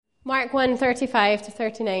Mark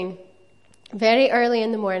 1:35-39. Very early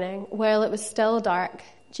in the morning, while it was still dark,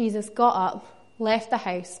 Jesus got up, left the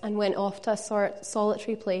house, and went off to a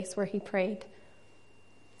solitary place where he prayed.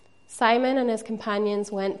 Simon and his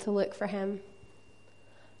companions went to look for him.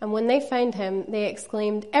 And when they found him, they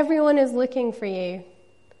exclaimed, "Everyone is looking for you."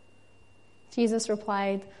 Jesus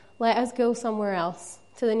replied, "Let us go somewhere else,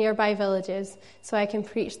 to the nearby villages, so I can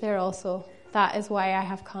preach there also. That is why I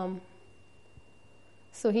have come."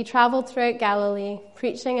 So he traveled throughout Galilee,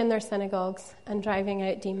 preaching in their synagogues and driving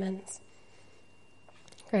out demons.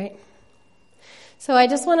 Great. So I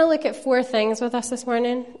just want to look at 4 things with us this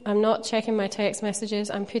morning. I'm not checking my text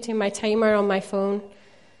messages. I'm putting my timer on my phone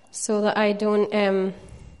so that I don't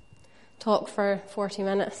talk for 40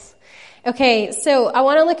 minutes. Okay, so I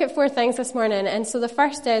want to look at 4 things this morning. And so the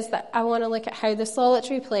first is that I want to look at how the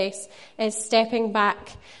solitary place is stepping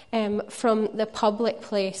back from the public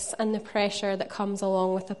place and the pressure that comes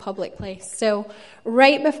along with the public place. So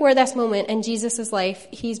right before this moment in Jesus' life,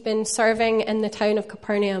 he's been serving in the town of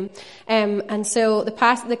Capernaum. And so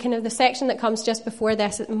the section that comes just before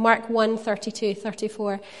this, Mark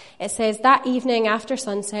 1:32-34, it says, "That evening after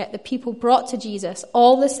sunset, the people brought to Jesus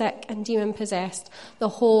all the sick and demon-possessed. The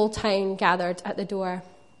whole town gathered at the door."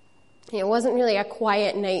 It wasn't really a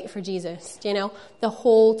quiet night for Jesus, The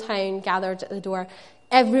whole town gathered at the door.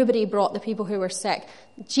 Everybody brought the people who were sick.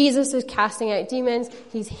 Jesus is casting out demons.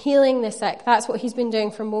 He's healing the sick. That's what he's been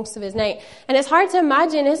doing for most of his night. And it's hard to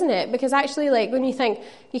imagine, isn't it? Because actually, when you think,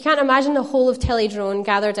 you can't imagine the whole of Tillydrone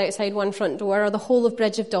gathered outside one front door, or the whole of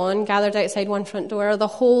Bridge of Dawn gathered outside one front door, or the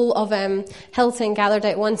whole of Hilton gathered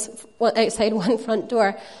outside one front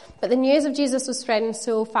door. But the news of Jesus was spreading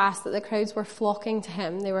so fast that the crowds were flocking to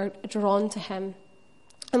him. They were drawn to him.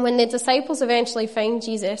 And when the disciples eventually find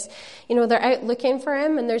Jesus, they're out looking for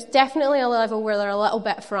him, and there's definitely a level where they're a little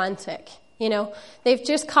bit frantic. They've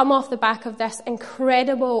just come off the back of this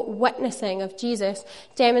incredible witnessing of Jesus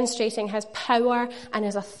demonstrating his power and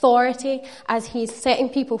his authority as he's setting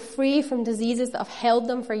people free from diseases that have held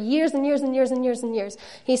them for years and years and years and years and years.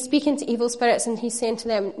 He's speaking to evil spirits and he's saying to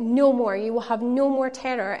them, "No more, you will have no more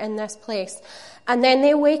terror in this place." And then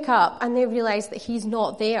they wake up and they realize that he's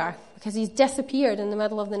not there because he's disappeared in the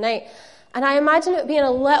middle of the night. And I imagine it being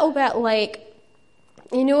a little bit like,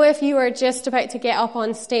 if you were just about to get up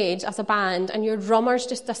on stage as a band and your drummer's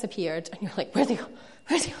just disappeared and you're like, where's he gone?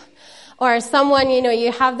 Where's he gone? Or someone,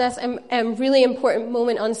 you have this really important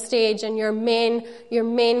moment on stage and your main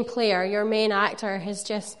player, your main actor has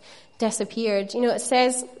just disappeared. It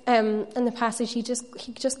says in the passage, he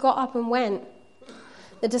just got up and went.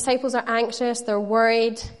 The disciples are anxious, they're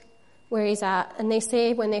worried where he's at, and they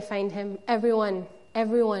say when they find him, everyone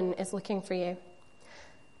is looking for you.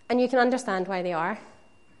 And you can understand why they are.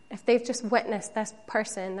 If they've just witnessed this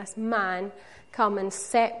person, this man, come and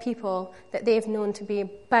set people that they've known to be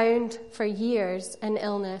bound for years in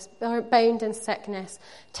illness, or bound in sickness,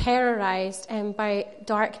 terrorized by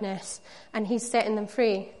darkness, and he's setting them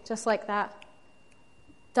free, just like that.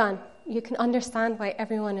 Done. You can understand why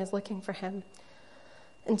everyone is looking for him.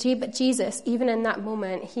 But Jesus, even in that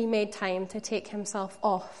moment, he made time to take himself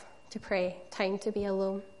off to pray, time to be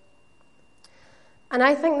alone. And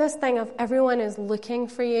I think this thing of everyone is looking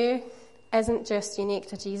for you isn't just unique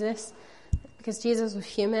to Jesus, because Jesus was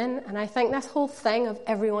human. And I think this whole thing of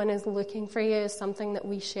everyone is looking for you is something that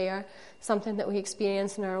we share, something that we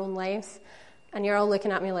experience in our own lives. And you're all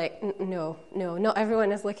looking at me like, no, not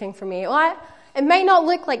everyone is looking for me. Well, it might not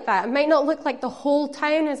look like that. It might not look like the whole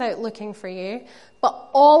town is out looking for you, but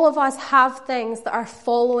all of us have things that are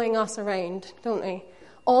following us around, don't we?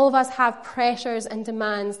 All of us have pressures and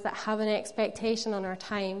demands that have an expectation on our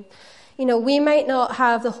time. We might not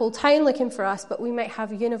have the whole town looking for us, but we might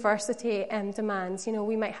have university demands.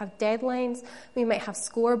 We might have deadlines. We might have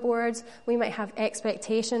scoreboards. We might have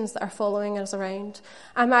expectations that are following us around.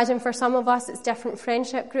 I imagine for some of us, it's different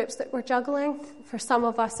friendship groups that we're juggling. For some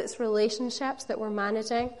of us, it's relationships that we're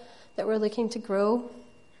managing, that we're looking to grow.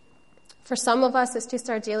 For some of us, it's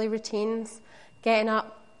just our daily routines, getting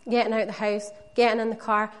up, getting out the house, getting in the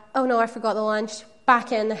car. Oh no, I forgot the lunch.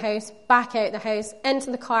 Back in the house, back out the house,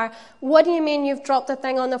 into the car. What do you mean you've dropped a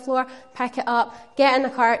thing on the floor? Pick it up, get in the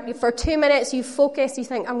car. For 2 minutes, you focus. You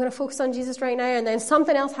think, I'm going to focus on Jesus right now. And then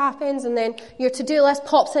something else happens. And then your to-do list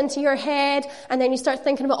pops into your head. And then you start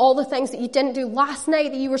thinking about all the things that you didn't do last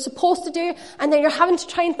night that you were supposed to do. And then you're having to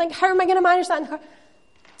try and think, how am I going to manage that in the car?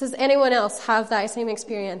 Does anyone else have that same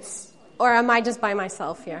experience? Or am I just by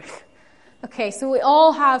myself here? Okay, so we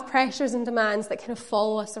all have pressures and demands that kind of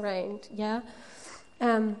follow us around, yeah?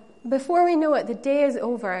 Before we know it, the day is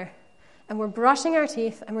over, and we're brushing our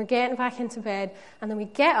teeth, and we're getting back into bed, and then we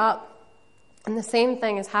get up, And the same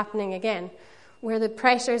thing is happening again, where the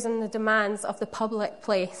pressures and the demands of the public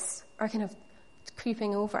place are kind of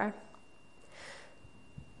creeping over.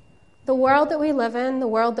 The world that we live in,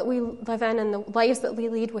 and the lives that we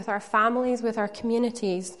lead with our families, with our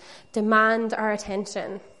communities, demand our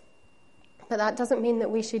attention. But that doesn't mean that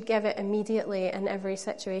we should give it immediately in every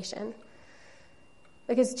situation.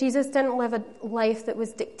 Because Jesus didn't live a life that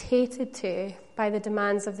was dictated to by the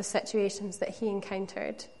demands of the situations that he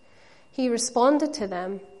encountered. He responded to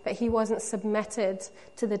them, but he wasn't submitted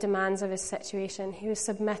to the demands of his situation. He was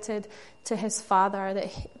submitted to his Father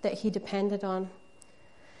that he depended on.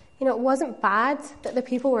 You know, it wasn't bad that the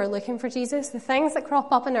people were looking for Jesus. The things that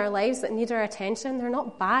crop up in our lives that need our attention, they're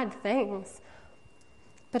not bad things.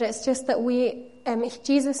 But it's just that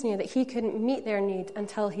Jesus knew that he couldn't meet their need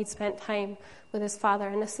until he'd spent time with his Father.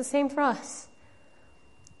 And it's the same for us.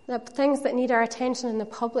 The things that need our attention in the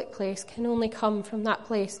public place can only come from that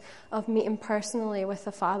place of meeting personally with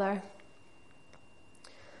the Father.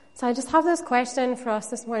 So I just have this question for us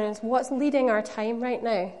this morning. What's leading our time right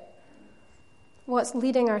now? What's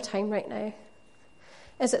leading our time right now?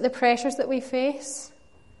 Is it the pressures that we face?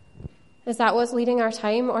 Is that what's leading our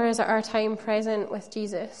time, or is it our time present with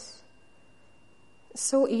Jesus? It's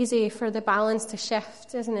so easy for the balance to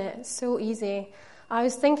shift, isn't it? It's so easy. I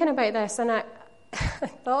was thinking about this, and I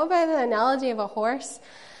thought about the analogy of a horse.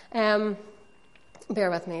 Bear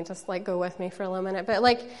with me, just go with me for a little minute. But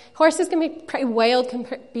horses can be pretty wild, can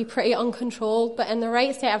be pretty uncontrolled, but in the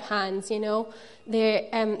right set of hands,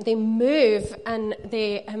 they move and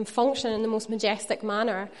they function in the most majestic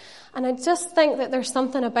manner. And I just think that there's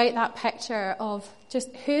something about that picture of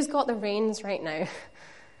just who's got the reins right now.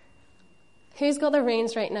 Who's got the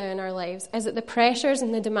reins right now in our lives? Is it the pressures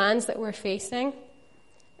and the demands that we're facing?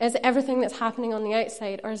 Is it everything that's happening on the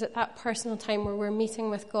outside, or is it that personal time where we're meeting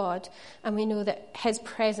with God and we know that his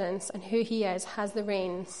presence and who he is has the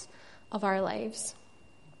reins of our lives?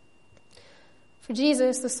 For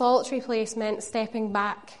Jesus, the solitary place meant stepping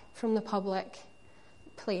back from the public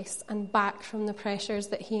place and back from the pressures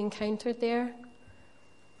that he encountered there.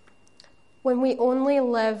 When we only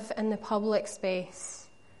live in the public space,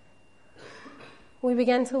 we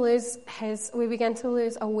begin to lose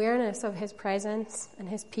awareness of his presence and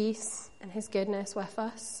his peace and his goodness with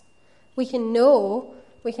us. We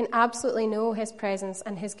can absolutely know his presence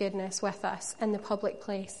and his goodness with us in the public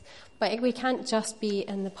place, but we can't just be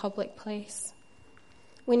in the public place.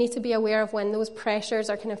 We need to be aware of when those pressures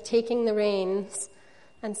are kind of taking the reins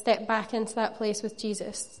and step back into that place with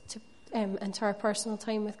Jesus, into our personal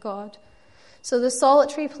time with God. So the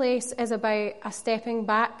solitary place is about a stepping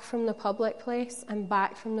back from the public place and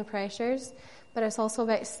back from the pressures, but it's also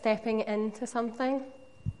about stepping into something.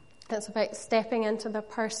 It's about stepping into the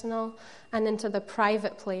personal and into the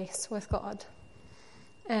private place with God.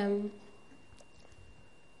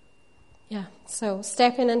 So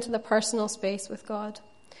stepping into the personal space with God.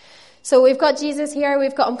 So we've got Jesus here.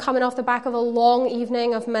 We've got him coming off the back of a long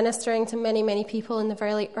evening of ministering to many, many people in the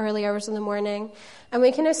very early hours of the morning. And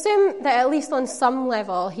we can assume that at least on some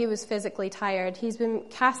level he was physically tired. He's been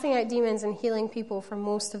casting out demons and healing people for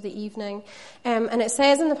most of the evening. And it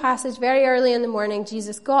says in the passage, very early in the morning,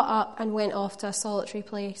 Jesus got up and went off to a solitary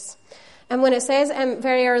place. And when it says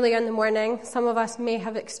very early in the morning, some of us may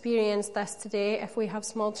have experienced this today if we have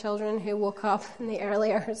small children who woke up in the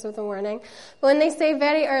early hours of the morning. But when they say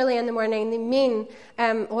very early in the morning, they mean,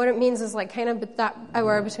 what it means is kind of that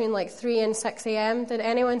hour between 3 and 6 a.m. Did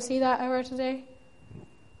anyone see that hour today?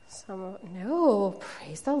 No,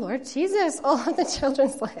 praise the Lord Jesus. All of the children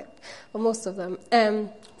slept. Well, most of them.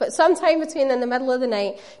 But sometime in the middle of the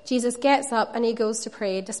night, Jesus gets up and he goes to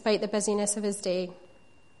pray despite the busyness of his day.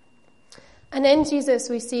 And in Jesus,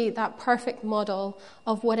 we see that perfect model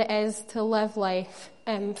of what it is to live life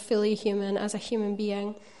fully human as a human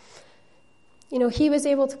being. He was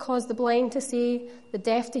able to cause the blind to see, the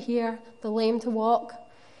deaf to hear, the lame to walk.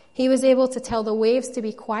 He was able to tell the waves to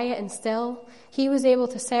be quiet and still. He was able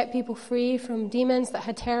to set people free from demons that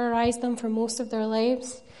had terrorized them for most of their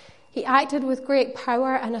lives. He acted with great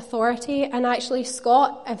power and authority. And actually,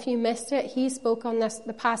 Scott, if you missed it, he spoke on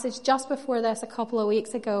the passage just before this a couple of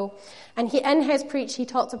weeks ago. And in his preach, he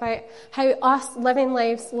talked about how us living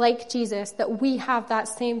lives like Jesus, that we have that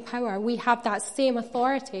same power. We have that same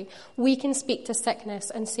authority. We can speak to sickness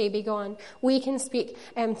and say, be gone. We can speak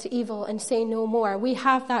to evil and say no more. We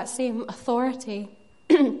have that same authority.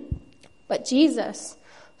 But Jesus,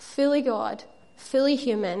 fully God, fully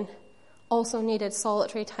human, also needed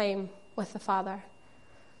solitary time with the Father.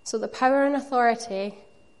 So the power and authority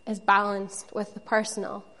is balanced with the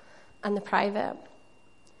personal and the private.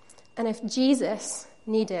 And if Jesus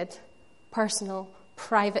needed personal,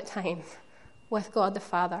 private time with God the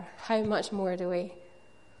Father, how much more do we?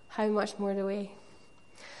 How much more do we?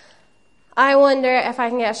 I wonder if I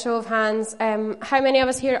can get a show of hands. How many of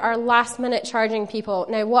us here are last-minute charging people?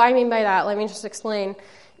 Now, what I mean by that, let me just explain.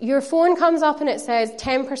 Your phone comes up and it says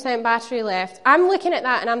 10% battery left. I'm looking at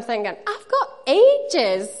that and I'm thinking, I've got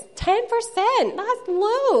ages. 10%, that's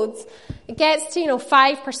loads. It gets to,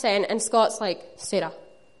 5% and Scott's like, Sarah,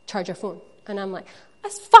 charge your phone. And I'm like,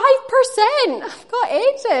 that's 5%. I've got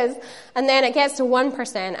ages. And then it gets to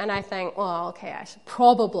 1% and I think, well, okay, I should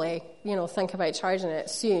probably, think about charging it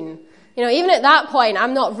soon. Even at that point,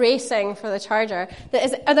 I'm not racing for the charger.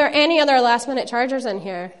 Are there any other last-minute chargers in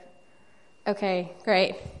here? Okay,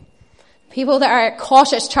 great. People that are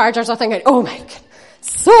cautious chargers are thinking, oh my God,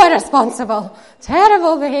 so irresponsible.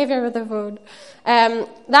 Terrible behavior with the phone.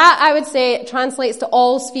 That, I would say, translates to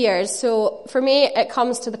all spheres. So for me, it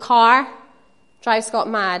comes to the car. Drives Scott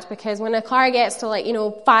mad, because when a car gets to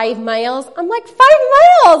 5 miles, I'm like, 5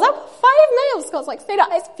 miles! I'm 5 miles! Scott's like, Sarah,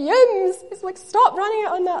 it's fumes! It's like, stop running it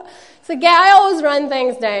on that. So I always run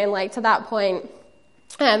things down, to that point.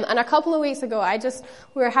 And a couple of weeks ago,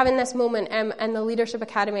 we were having this moment in the Leadership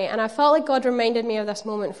Academy, and I felt like God reminded me of this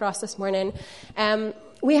moment for us this morning.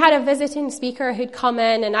 We had a visiting speaker who'd come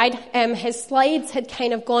in, and his slides had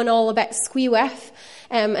kind of gone all a bit squee-whiff.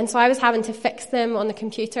 And so I was having to fix them on the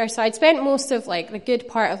computer. So I'd spent most of the good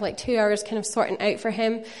part of 2 hours kind of sorting out for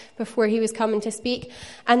him before he was coming to speak.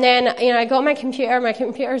 And then, I got my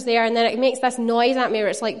computer's there, and then it makes this noise at me where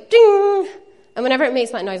it's like, ding! And whenever it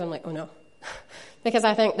makes that noise, I'm like, oh no. Because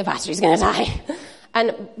I think the battery's going to die.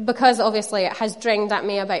 And because obviously it has dinged at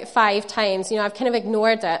me about 5 times, I've kind of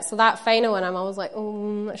ignored it. So that final one, I'm always like,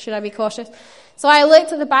 should I be cautious? So I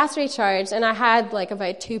looked at the battery charge and I had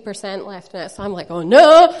about 2% left in it. So I'm like, oh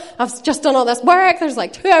no, I've just done all this work. There's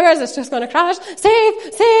 2 hours. It's just going to crash.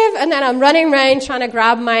 Save. And then I'm running around trying to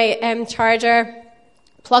grab my charger,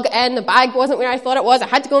 plug it in. The bag wasn't where I thought it was. I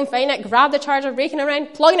had to go and find it, grab the charger, raking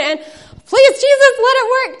around, plugging it in. Please, Jesus, let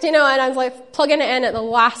it work. And I was plugging it in at the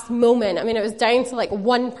last moment. I mean, it was down to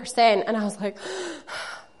 1%. And I was like,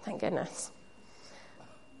 thank goodness.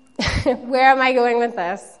 Where am I going with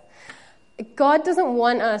this? God doesn't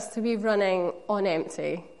want us to be running on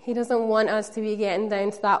empty. He doesn't want us to be getting down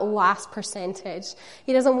to that last percentage.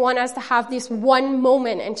 He doesn't want us to have this one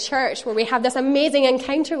moment in church where we have this amazing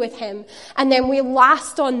encounter with him and then we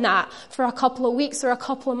last on that for a couple of weeks or a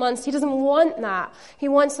couple of months. He doesn't want that. He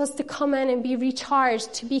wants us to come in and be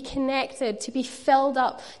recharged, to be connected, to be filled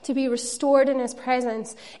up, to be restored in his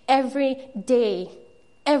presence every day.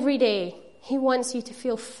 Every day. He wants you to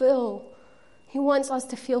feel full. He wants us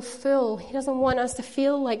to feel full. He doesn't want us to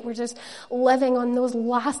feel like we're just living on those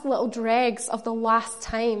last little dregs of the last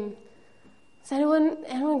time. Is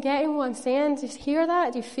anyone getting what I'm saying? Do you hear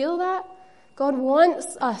that? Do you feel that? God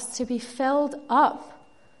wants us to be filled up.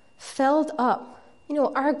 Filled up.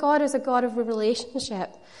 Our God is a God of a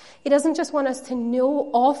relationship. He doesn't just want us to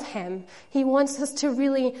know of him. He wants us to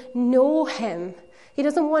really know him. He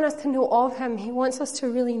doesn't want us to know of him. He wants us to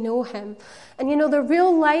really know him. And the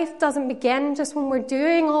real life doesn't begin just when we're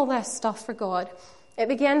doing all this stuff for God. It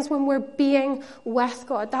begins when we're being with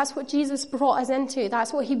God. That's what Jesus brought us into.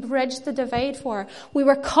 That's what he bridged the divide for. We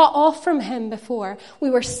were cut off from him before. We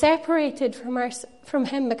were separated from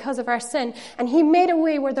him because of our sin. And he made a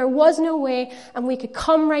way where there was no way, and we could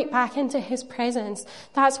come right back into his presence.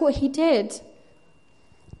 That's what he did.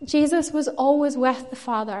 Jesus was always with the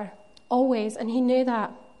Father. Always, and he knew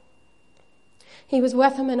that. He was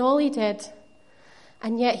with him in all he did,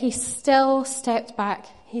 and yet he still stepped back.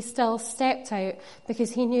 He still stepped out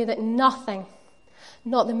because he knew that nothing,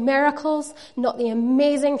 not the miracles, not the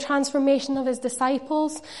amazing transformation of his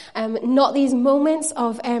disciples, not these moments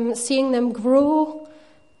of seeing them grow,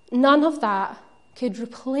 none of that could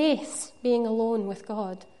replace being alone with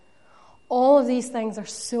God. All of these things are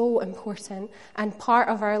so important and part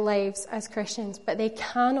of our lives as Christians, but they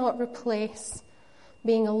cannot replace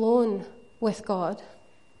being alone with God.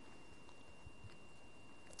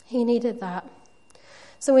 He needed that.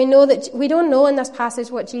 So we don't know in this passage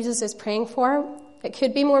what Jesus is praying for. It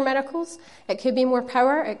could be more miracles. It could be more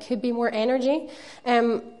power. It could be more energy.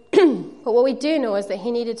 But what we do know is that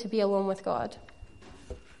he needed to be alone with God.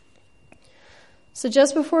 So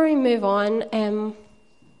just before we move on,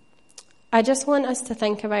 I just want us to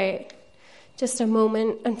think about just a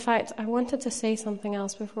moment. In fact, I wanted to say something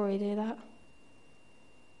else before we do that.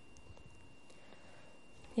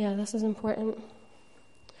 Yeah, this is important.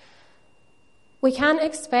 We can't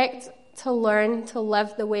expect to learn to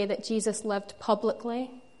live the way that Jesus lived publicly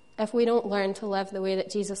if we don't learn to live the way that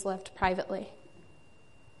Jesus lived privately.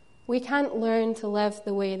 We can't learn to live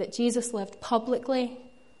the way that Jesus lived publicly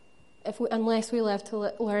unless we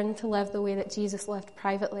learn to live the way that Jesus lived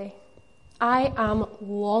privately. I am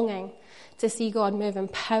longing to see God move in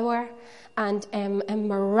power and in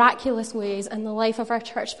miraculous ways in the life of our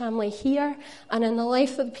church family here and in the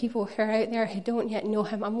life of the people who are out there who don't yet know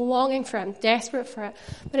him. I'm longing for it. I'm desperate for it.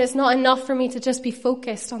 But it's not enough for me to just be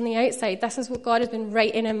focused on the outside. This is what God has been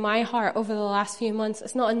writing in my heart over the last few months.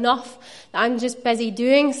 It's not enough that I'm just busy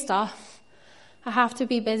doing stuff. I have to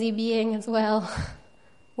be busy being as well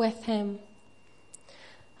with him.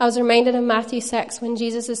 I was reminded in Matthew 6 when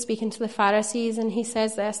Jesus is speaking to the Pharisees, and he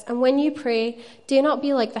says this, "And when you pray, do not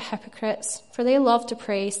be like the hypocrites, for they love to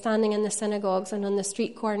pray, standing in the synagogues and on the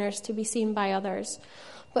street corners to be seen by others.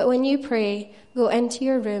 But when you pray, go into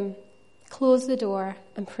your room, close the door,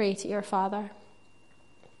 and pray to your Father."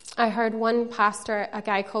 I heard one pastor, a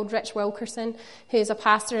guy called Rich Wilkerson, who's a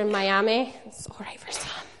pastor in Miami. It's all right for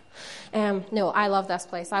some. No, I love this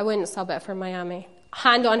place. I wouldn't sub it for Miami.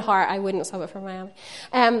 Hand on heart, I wouldn't sub it for Miami.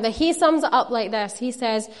 But he sums it up like this. He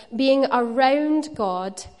says, being around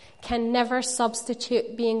God can never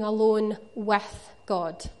substitute being alone with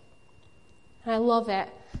God. And I love it.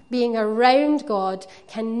 Being around God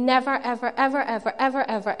can never, ever, ever, ever, ever,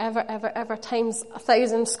 ever, ever, ever, ever, times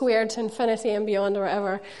 1,000 squared to infinity and beyond or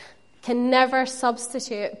whatever, can never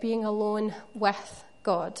substitute being alone with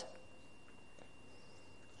God.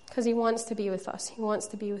 Because he wants to be with us. He wants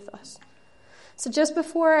to be with us. So just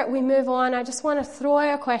before we move on, I just want to throw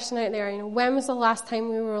out a question out there. When was the last time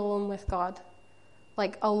we were alone with God?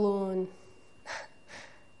 Like alone.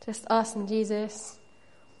 Just us and Jesus.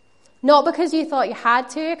 Not because you thought you had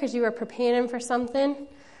to, because you were preparing for something.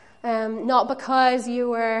 Not because you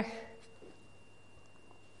were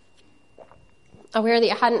aware that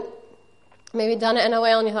you hadn't maybe done it in a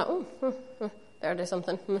while and you thought, better do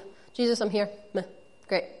something. Jesus, I'm here.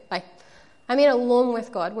 Great, bye. I mean alone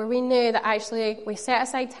with God, where we knew that actually we set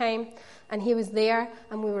aside time and he was there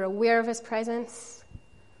and we were aware of his presence.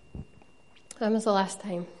 When was the last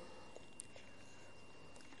time?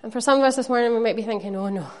 And for some of us this morning, we might be thinking, oh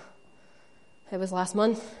no, it was last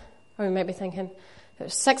month. Or we might be thinking, it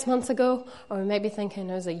was 6 months ago. Or we might be thinking,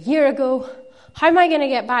 it was a year ago. How am I going to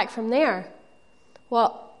get back from there?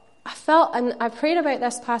 Well, I felt, and I prayed about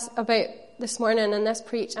this morning in this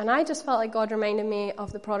preach, and I just felt like God reminded me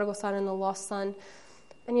of the prodigal son and the lost son.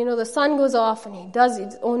 And the son goes off and he does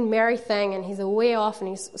his own merry thing and he's away off and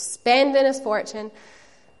he's spending his fortune.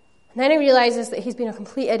 And then he realizes that he's been a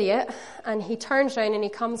complete idiot and he turns around and he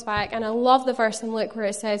comes back. And I love the verse in Luke where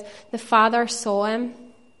it says, the father saw him.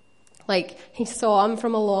 Like, he saw him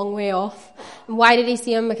from a long way off. And why did he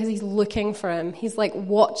see him? Because he's looking for him. He's like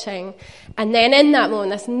watching. And then in that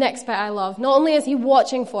moment, this next bit I love, not only is he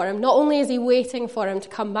watching for him, not only is he waiting for him to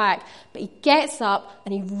come back, but he gets up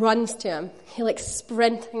and he runs to him. He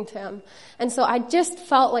sprinting to him. And so I just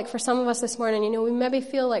felt like for some of us this morning, we maybe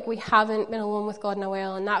feel like we haven't been alone with God in a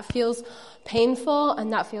while, and that feels painful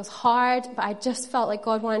and that feels hard, but I just felt like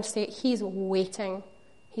God wanted to say, he's waiting.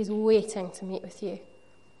 He's waiting to meet with you.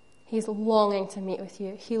 He's longing to meet with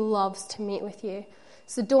you. He loves to meet with you.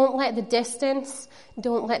 So don't let the distance,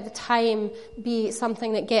 don't let the time be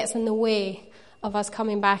something that gets in the way of us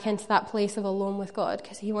coming back into that place of alone with God,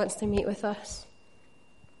 because he wants to meet with us.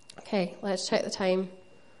 Okay, let's check the time,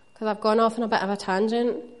 because I've gone off on a bit of a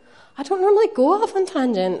tangent. I don't normally go off on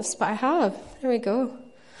tangents, but I have. There we go.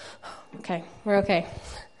 Okay, we're okay.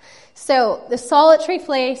 So the solitary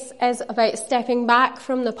place is about stepping back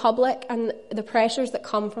from the public and the pressures that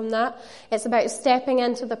come from that. It's about stepping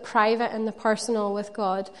into the private and the personal with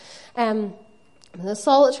God. The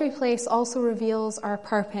solitary place also reveals our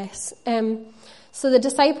purpose. So the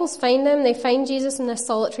disciples find him. They find Jesus in this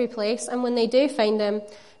solitary place. And when they do find him,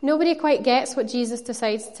 nobody quite gets what Jesus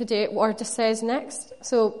decides to do or just says next.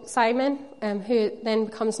 So Simon, who then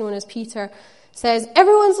becomes known as Peter, says,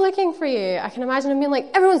 everyone's looking for you. I can imagine him being like,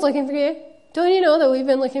 everyone's looking for you. Don't you know that we've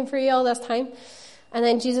been looking for you all this time? And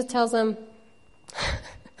then Jesus tells them,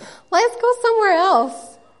 let's go somewhere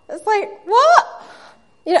else. It's like, what?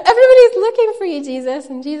 Everybody's looking for you, Jesus.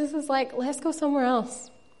 And Jesus is like, let's go somewhere else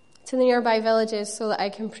to the nearby villages so that I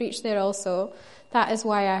can preach there also. That is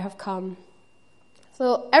why I have come.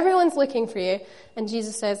 So everyone's looking for you. And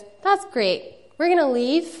Jesus says, that's great. We're going to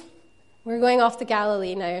leave. We're going off to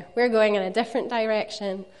Galilee now. We're going in a different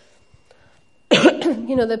direction.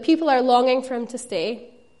 The people are longing for him to stay,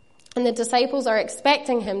 and the disciples are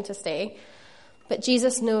expecting him to stay, but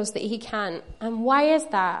Jesus knows that he can't. And why is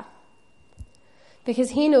that?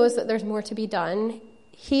 Because he knows that there's more to be done.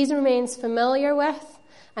 He remains familiar with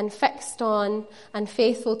and fixed on and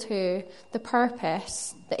faithful to the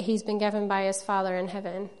purpose that he's been given by his Father in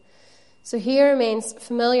heaven. So he remains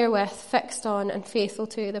familiar with, fixed on, and faithful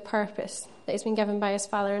to the purpose that he's been given by his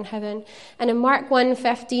Father in heaven. And in Mark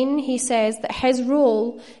 1:15, he says that his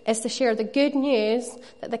role is to share the good news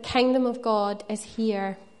that the kingdom of God is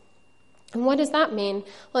here. And what does that mean?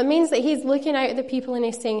 Well, it means that he's looking out at the people and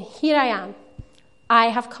he's saying, here I am. I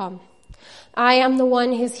have come. I am the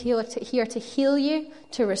one who's here to heal you,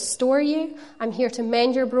 to restore you. I'm here to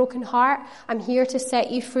mend your broken heart. I'm here to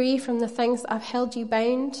set you free from the things that have held you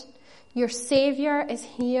bound. Your Savior is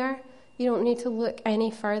here. You don't need to look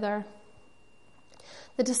any further.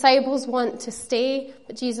 The disciples want to stay,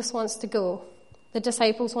 but Jesus wants to go. The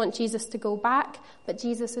disciples want Jesus to go back, but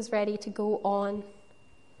Jesus is ready to go on.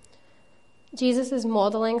 Jesus is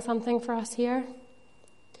modeling something for us here.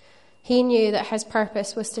 He knew that his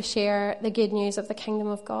purpose was to share the good news of the kingdom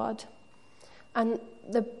of God. And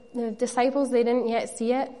the disciples, they didn't yet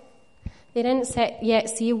see it. They didn't yet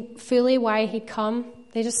see fully why he'd come.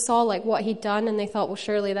 They just saw what he'd done and they thought, well,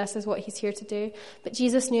 surely this is what he's here to do. But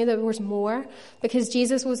Jesus knew there was more, because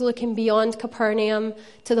Jesus was looking beyond Capernaum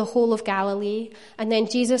to the whole of Galilee. And then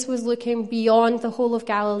Jesus was looking beyond the whole of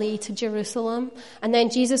Galilee to Jerusalem. And then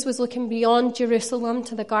Jesus was looking beyond Jerusalem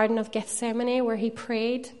to the Garden of Gethsemane where he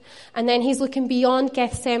prayed. And then he's looking beyond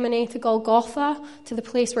Gethsemane to Golgotha, to the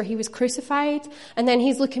place where he was crucified. And then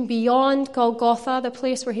he's looking beyond Golgotha, the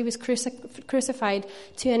place where he was crucified,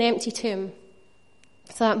 to an empty tomb.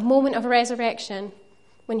 So that moment of resurrection,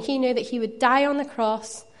 when he knew that he would die on the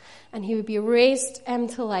cross and he would be raised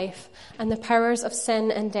to life, and the powers of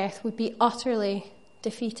sin and death would be utterly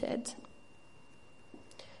defeated.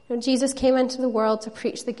 Jesus came into the world to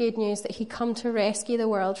preach the good news that he'd come to rescue the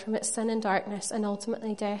world from its sin and darkness and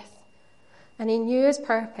ultimately death. And he knew his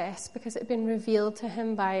purpose because it had been revealed to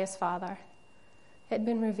him by his Father. It had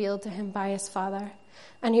been revealed to him by his Father.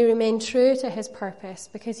 And he remained true to his purpose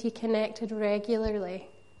because he connected regularly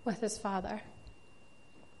with his Father.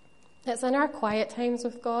 It's in our quiet times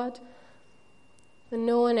with God, when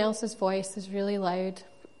no one else's voice is really loud,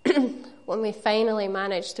 when we finally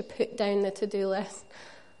manage to put down the to-do list.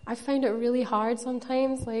 I find it really hard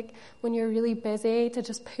sometimes, when you're really busy, to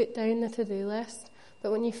just put down the to-do list.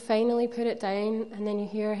 But when you finally put it down and then you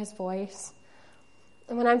hear his voice.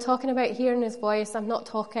 And when I'm talking about hearing his voice, I'm not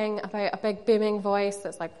talking about a big booming voice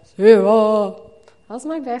that's like, Sarah. That's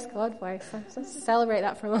my best God voice. Let's celebrate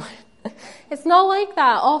that for a moment. It's not like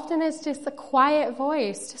that. Often it's just a quiet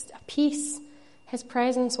voice, just a peace, his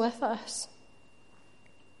presence with us.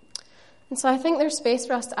 And so I think there's space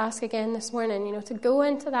for us to ask again this morning, to go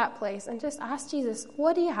into that place and just ask Jesus,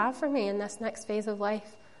 what do you have for me in this next phase of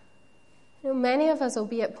life? Many of us will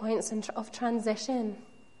be at points of transition.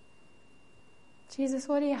 Jesus,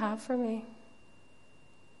 what do you have for me?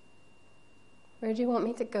 Where do you want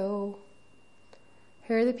me to go?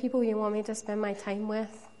 Who are the people you want me to spend my time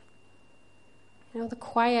with? The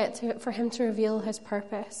quiet for him to reveal his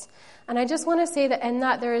purpose. And I just want to say that in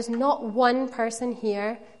that there is not one person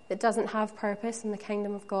here that doesn't have purpose in the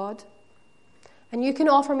kingdom of God. And you can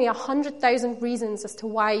offer me 100,000 reasons as to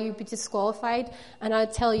why you'd be disqualified, and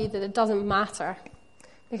I'd tell you that it doesn't matter.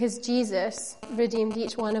 Because Jesus redeemed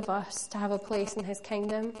each one of us to have a place in his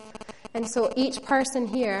kingdom. And so each person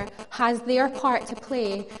here has their part to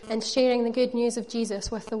play in sharing the good news of Jesus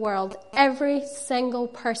with the world. Every single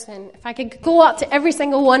person. If I could go up to every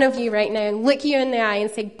single one of you right now and look you in the eye and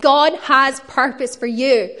say, God has purpose for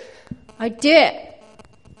you, I'd do it.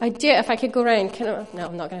 I'd do it if I could go around. No,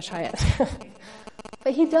 I'm not going to try it.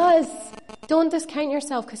 But he does. Don't discount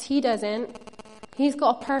yourself, because he doesn't. He's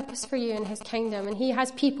got a purpose for you in his kingdom, and he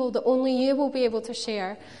has people that only you will be able to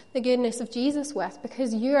share the goodness of Jesus with,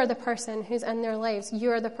 because you are the person who's in their lives.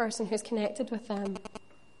 You are the person who's connected with them.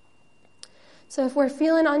 So if we're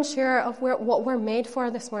feeling unsure of what we're made for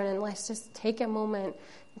this morning, let's just take a moment.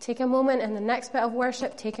 Take a moment in the next bit of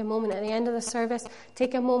worship. Take a moment at the end of the service.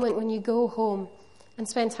 Take a moment when you go home and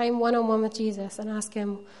spend time one-on-one with Jesus and ask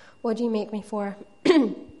him, what do you make me for?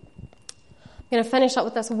 I'm going to finish up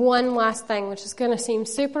with this one last thing, which is going to seem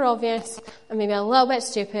super obvious and maybe a little bit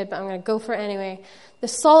stupid, but I'm going to go for it anyway. The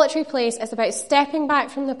solitary place is about stepping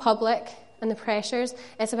back from the public and the pressures.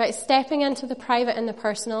 It's about stepping into the private and the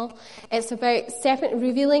personal. It's about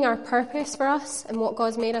revealing our purpose for us and what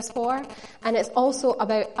God's made us for. And it's also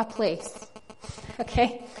about a place.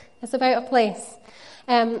 Okay? It's about a place.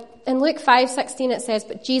 In Luke 5:16 it says,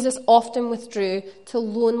 but Jesus often withdrew to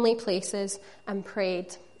lonely places and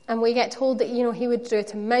prayed. And we get told that, he withdrew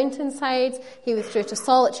to mountainsides, he withdrew to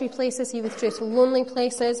solitary places, he withdrew to lonely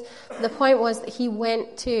places. The point was that he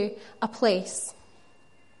went to a place.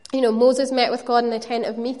 Moses met with God in the tent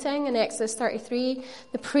of meeting in Exodus 33.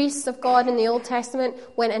 The priests of God in the Old Testament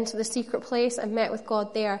went into the secret place and met with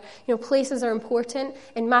God there. Places are important.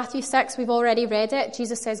 In Matthew 6, we've already read it.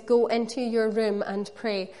 Jesus says, go into your room and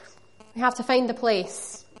pray. We have to find the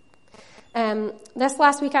place. This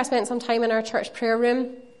last week I spent some time in our church prayer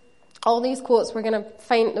room. All these quotes we're going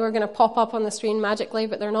to pop up on the screen magically,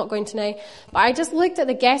 but they're not going to now. But I just looked at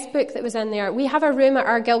the guest book that was in there. We have a room at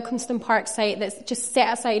our Gilcomston Park site that's just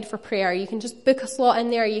set aside for prayer. You can just book a slot in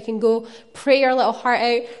there. You can go pray your little heart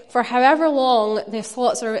out for however long the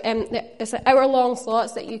slots are. It's hour-long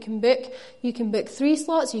slots that you can book. You can book 3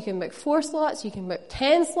 slots. You can book 4 slots. You can book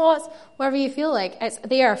 10 slots. Whatever you feel like. It's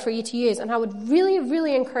there for you to use. And I would really,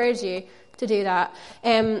 really encourage you to do that.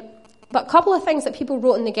 But a couple of things that people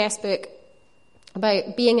wrote in the guest book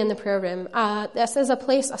about being in the prayer room. This is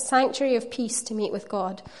a sanctuary of peace to meet with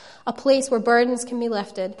God, a place where burdens can be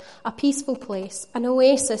lifted, a peaceful place, an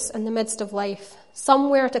oasis in the midst of life,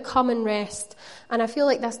 somewhere to come and rest. And I feel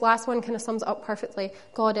like this last one kind of sums it up perfectly.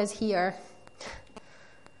 God is here.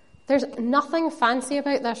 There's nothing fancy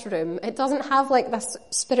about this room. It doesn't have this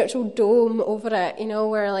spiritual dome over it,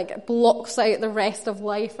 where it blocks out the rest of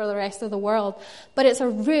life or the rest of the world. But it's a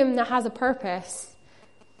room that has a purpose.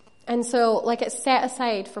 And so, it's set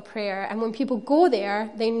aside for prayer. And when people go there,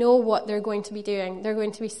 they know what they're going to be doing. They're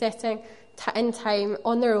going to be sitting in time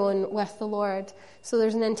on their own with the Lord. So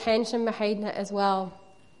there's an intention behind it as well.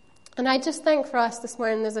 And I just think for us this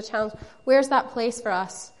morning, there's a challenge. Where's that place for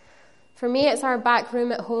us? For me, it's our back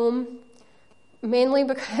room at home, mainly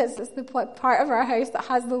because it's the part of our house that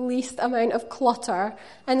has the least amount of clutter.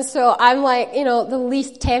 And so I'm the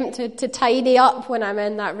least tempted to tidy up when I'm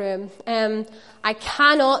in that room. I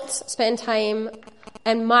cannot spend time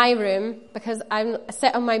in my room because I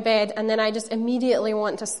sit on my bed and then I just immediately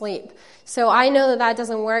want to sleep. So I know that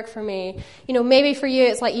doesn't work for me. Maybe for you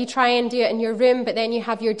it's you try and do it in your room, but then you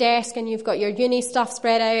have your desk and you've got your uni stuff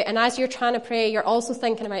spread out, and as you're trying to pray, you're also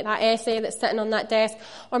thinking about that essay that's sitting on that desk,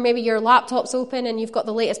 or maybe your laptop's open and you've got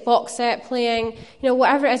the latest box set playing,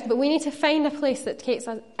 whatever it is. But we need to find a place that takes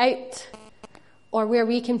us out, or where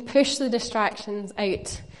we can push the distractions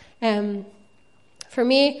out. For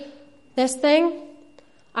me, this thing,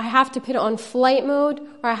 I have to put it on flight mode,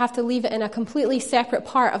 or I have to leave it in a completely separate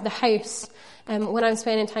part of the house when I'm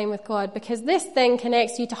spending time with God, because this thing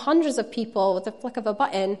connects you to hundreds of people with the flick of a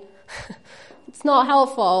button. It's not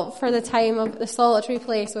helpful for the time of the solitary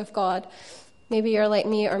place with God. Maybe you're like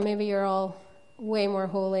me, or maybe you're all way more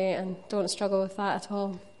holy and don't struggle with that at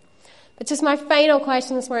all. But just my final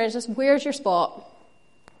question this morning is just, where's your spot?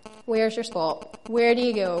 Where's your spot? Where do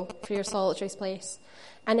you go for your solitary place?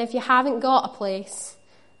 And if you haven't got a place,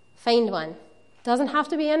 find one. It doesn't have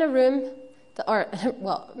to be in a room, it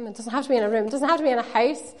doesn't have to be in a room. It doesn't have to be in a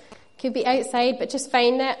house. It could be outside, but just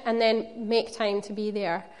find it and then make time to be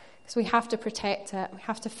there. Because we have to protect it. We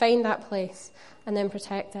have to find that place and then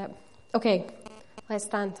protect it. Okay, let's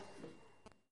stand.